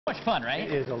much fun, right?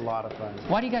 It is a lot of fun.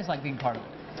 Why do you guys like being part of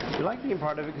it? We like being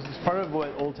part of it because it's part of what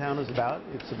Old Town is about.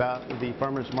 It's about the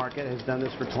farmers market. Has done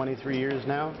this for 23 years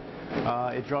now.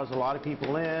 It draws a lot of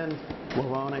people in.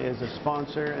 Wawona is a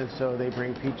sponsor, and so they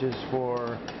bring peaches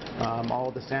for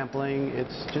all the sampling.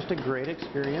 It's just a great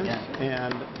experience,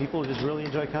 and people just really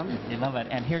enjoy coming. You love it.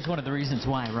 And here's one of the reasons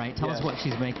why, right? Tell us what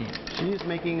she's making. She's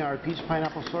making our peach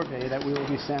pineapple sorbet that we will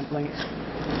be sampling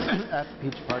at the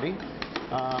peach party.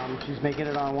 She's making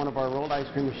it on one of our rolled ice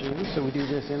cream machines, so we do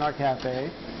this in our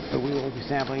cafe, but we will be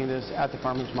sampling this at the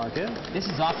farmers market. This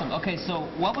is awesome. Okay,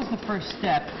 so what was the first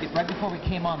step? Right before we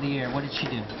came on the air, what did she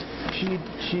do?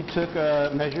 She took a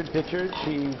measured pitcher.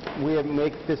 We had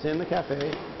make this in the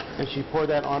cafe, and she poured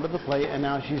that onto the plate, and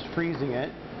now she's freezing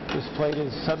it. This plate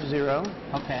is sub-zero.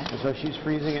 Okay. And so she's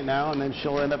freezing it now, and then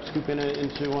she'll end up scooping it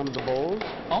into one of the bowls.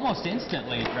 Almost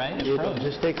instantly, right? It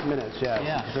just takes minutes,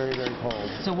 yeah. It's very, very cold.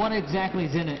 So what exactly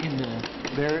is in it?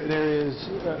 There is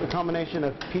a combination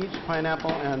of peach,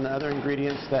 pineapple, and other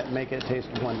ingredients that make it taste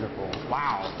wonderful.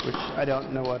 Wow. Which I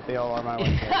don't know what they all are. My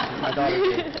wife does. My daughter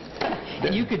did.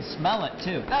 And you could smell it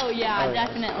too. Oh yeah,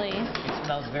 definitely. It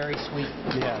smells very sweet.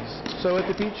 Yes. So at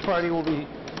the peach party, we'll be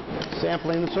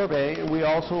sampling the sorbet. We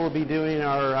also will be doing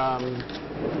our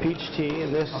peach tea,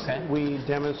 and this we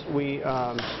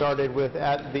started with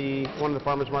at one of the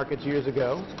farmers markets years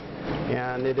ago,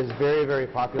 and it is very, very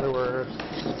popular. We're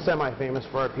semi-famous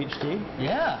for our peach tea.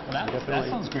 Yeah, that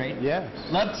sounds great. Yes.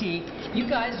 Love tea. You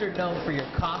guys are known for your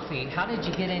coffee. How did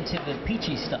you get into the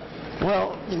peachy stuff?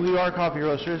 Well, we are coffee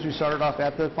roasters. We started off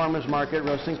at the farmers market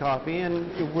roasting coffee,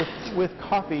 and with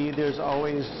coffee, there's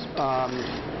always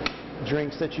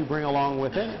drinks that you bring along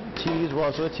with it. Teas, we're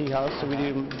also a tea house, so we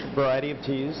do a variety of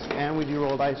teas, and we do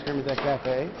rolled ice cream at that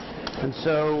cafe. And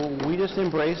so we just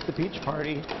embraced the peach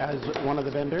party as one of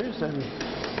the vendors, and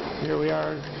here we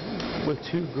are with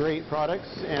two great products,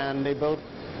 and they both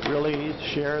really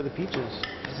share the peaches.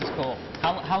 This is cool.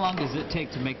 How long does it take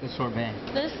to make the sorbet?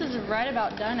 This is right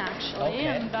about done, actually. Okay.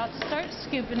 I'm about to start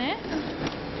scooping it.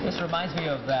 This reminds me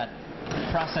of that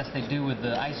process they do with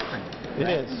the ice cream. It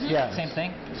is, yeah. Same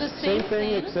thing? It's the same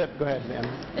thing, except, go ahead, ma'am.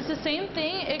 It's the same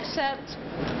thing, except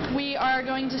we are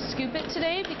going to scoop it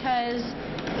today because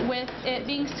with it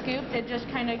being scooped, it just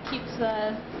kind of keeps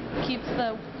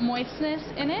the moistness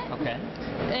in it. Okay.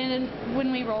 And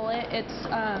when we roll it,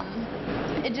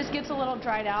 it just gets a little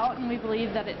dried out, and we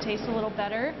believe that it tastes a little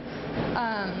better,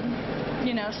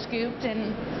 you know, scooped,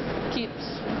 and keeps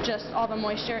just all the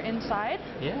moisture inside.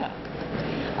 Yeah.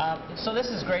 So this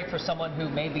is great for someone who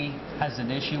maybe has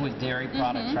an issue with dairy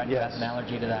products, right? Yes. Has an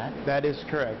allergy to that? That is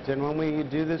correct. And when we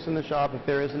do this in the shop, if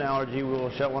there is an allergy, we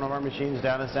will shut one of our machines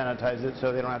down and sanitize it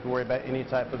so they don't have to worry about any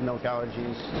type of milk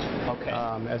allergies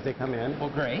as they come in.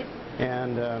 Well, great.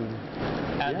 And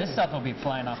this stuff will be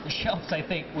flying off the shelves, I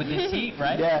think, with this heat,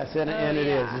 right? Yes, and it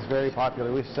is. It's very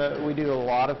popular. We do a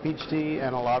lot of peach tea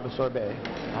and a lot of sorbet.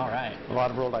 All right. A lot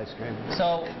of rolled ice cream.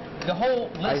 So the whole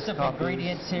list of coffees.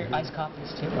 ingredients here, iced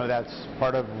coffees too? Oh, that's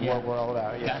part of what we're all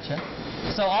about, yeah.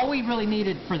 Gotcha. So all we really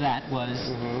needed for that was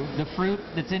the fruit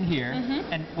that's in here,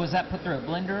 and was that put through a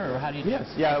blender, or how do you do it?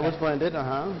 Yes, yeah, it was blended,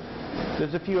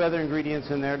 There's a few other ingredients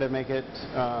in there to make it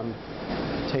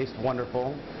taste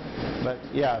wonderful. But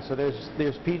yeah, so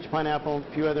there's peach, pineapple,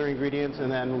 a few other ingredients,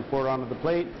 and then we pour it onto the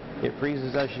plate. It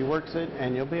freezes as she works it,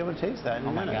 and you'll be able to taste that in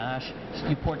a minute. Oh my gosh. So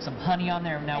you poured some honey on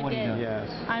there, now what are you doing? Yes.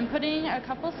 I'm putting a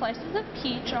couple slices of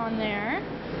peach on there.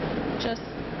 Just...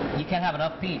 You can't have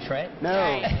enough peach, right? No,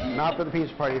 Right. not for the peach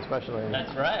party especially.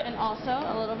 That's right. And also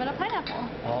a little bit of pineapple.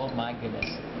 Oh my goodness.